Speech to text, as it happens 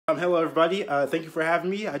Hello, everybody. Thank you for having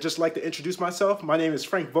me. I'd just like to introduce myself. My name is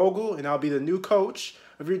Frank Vogel, and I'll be the new coach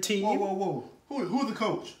of your team. Whoa. Who's the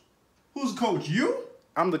coach? Who's the coach? You?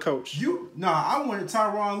 I'm the coach. You? Nah, I wanted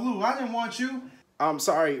Tyronn Lue. I didn't want you. I'm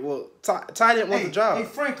sorry. Well, Ty didn't want the job. Hey,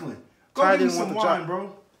 Franklin, go give me some wine,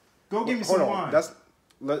 bro. Go give me some wine.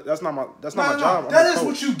 That's not my job. That is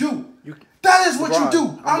what you do. That is what you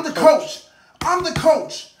do. I'm the coach. I'm the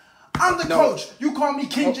coach. I'm the coach. You call me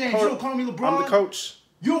King James. You don't call me LeBron. I'm the coach.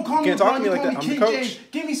 You don't call me LeBron. You call me King James.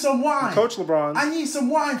 Give me some wine. Coach LeBron. I need some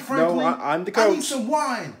wine, Franklin. No, I'm the coach. I need some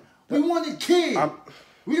wine. We wanted Kid.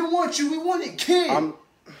 We didn't want you. We wanted Kid.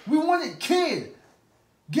 We wanted Kid.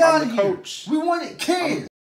 Get out of here. We wanted Kid.